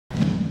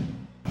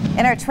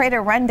In our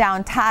trader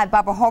rundown, Todd,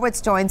 Bubba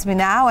Horwitz joins me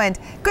now, and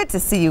good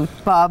to see you,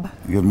 Bub.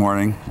 Good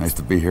morning. Nice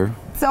to be here.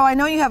 So I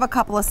know you have a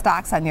couple of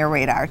stocks on your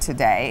radar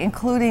today,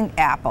 including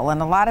Apple,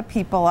 and a lot of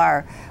people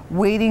are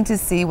waiting to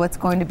see what's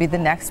going to be the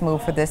next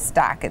move for this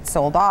stock. It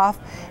sold off.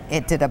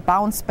 It did a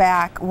bounce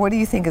back. What do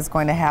you think is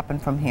going to happen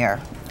from here?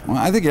 Well,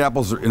 I think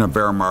Apple's in a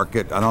bear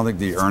market. I don't think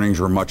the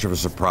earnings were much of a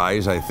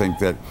surprise. I think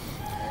that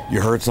you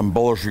heard some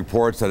bullish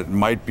reports that it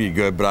might be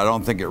good, but I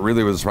don't think it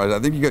really was a surprise. I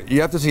think you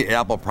have to see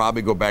Apple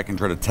probably go back and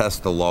try to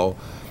test the low.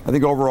 I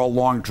think overall,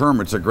 long term,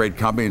 it's a great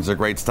company, it's a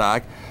great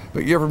stock.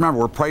 But you have to remember,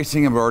 where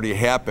pricing have already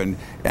happened,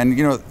 and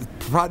you know,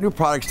 new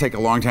products take a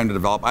long time to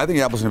develop. I think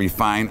Apple's going to be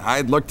fine.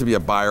 I'd look to be a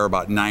buyer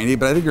about 90,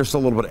 but I think there's still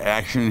a little bit of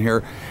action in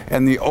here.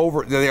 And they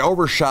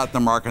overshot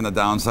the mark on the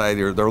downside.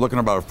 They're looking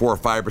at about a 4 or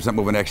 5%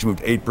 move, and actually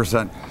moved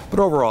 8%. But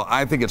overall,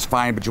 I think it's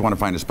fine, but you want to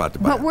find a spot to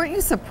buy. But weren't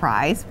you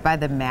surprised by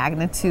the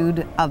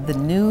magnitude of the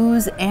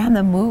news and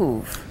the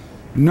move?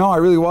 No, I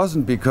really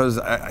wasn't, because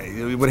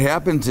what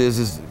happens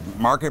is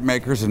market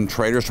makers and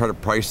traders try to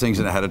price things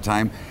in ahead of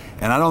time,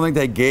 and I don't think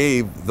they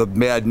gave the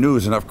bad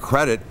news enough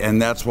credit, and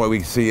that's why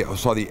we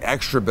saw the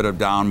extra bit of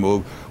down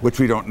move, which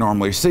we don't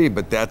normally see.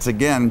 But that's,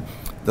 again,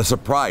 the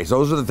surprise.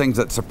 Those are the things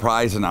that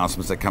surprise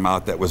announcements that come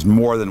out that was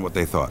more than what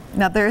they thought.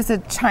 Now, there's a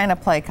China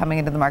play coming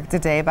into the market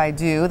today by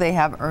Baidu. They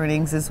have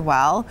earnings as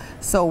well.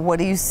 So what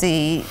do you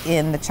see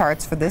in the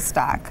charts for this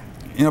stock?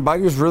 You know,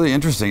 Baidu is really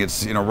interesting.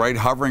 It's, you know,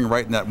 hovering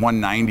right in that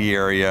 190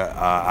 area.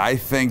 I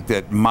think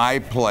that my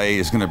play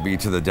is going to be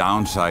to the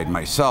downside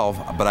myself,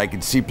 but I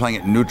could see playing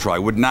it neutral. I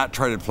would not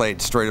try to play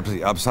it straight up to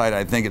the upside.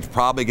 I think it's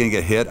probably going to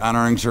get hit on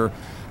earnings here.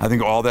 I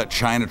think all that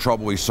China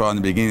trouble we saw in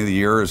the beginning of the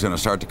year is going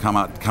to start to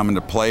come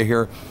into play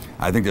here.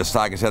 I think the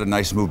stock has had a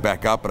nice move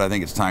back up, but I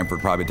think it's time for it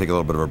probably to take a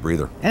little bit of a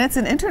breather. And it's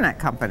an internet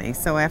company,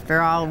 so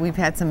after all, we've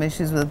had some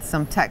issues with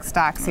some tech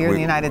stocks here in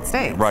the United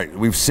States. Right.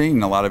 We've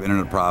seen a lot of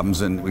internet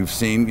problems, and we've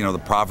seen, you know, the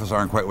profits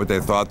aren't quite what they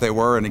thought they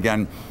were. And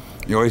again,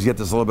 you always get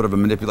this little bit of a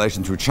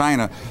manipulation through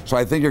China. So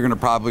I think you're going to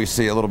probably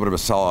see a little bit of a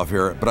sell-off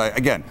here. But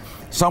again,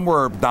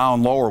 somewhere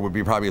down lower would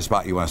be probably a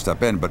spot you want to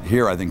step in. But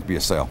here, I think, would be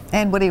a sale.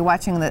 And what are you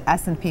watching the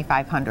S&P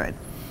 500?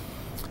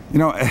 You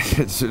know,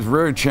 it's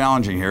very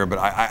challenging here, but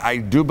I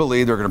do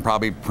believe they're going to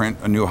probably print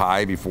a new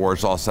high before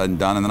it's all said and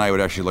done, and then I would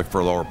actually look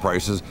for lower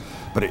prices.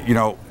 But, you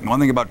know, one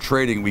thing about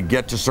trading, we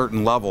get to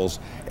certain levels,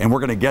 and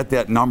we're going to get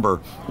that number.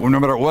 No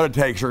matter what it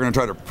takes, you're going to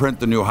try to print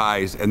the new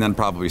highs and then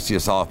probably see a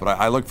sell-off. But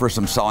I look for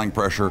some selling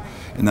pressure,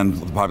 and then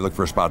probably look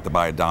for a spot to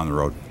buy it down the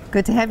road.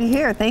 Good to have you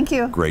here. Thank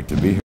you. Great to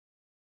be here.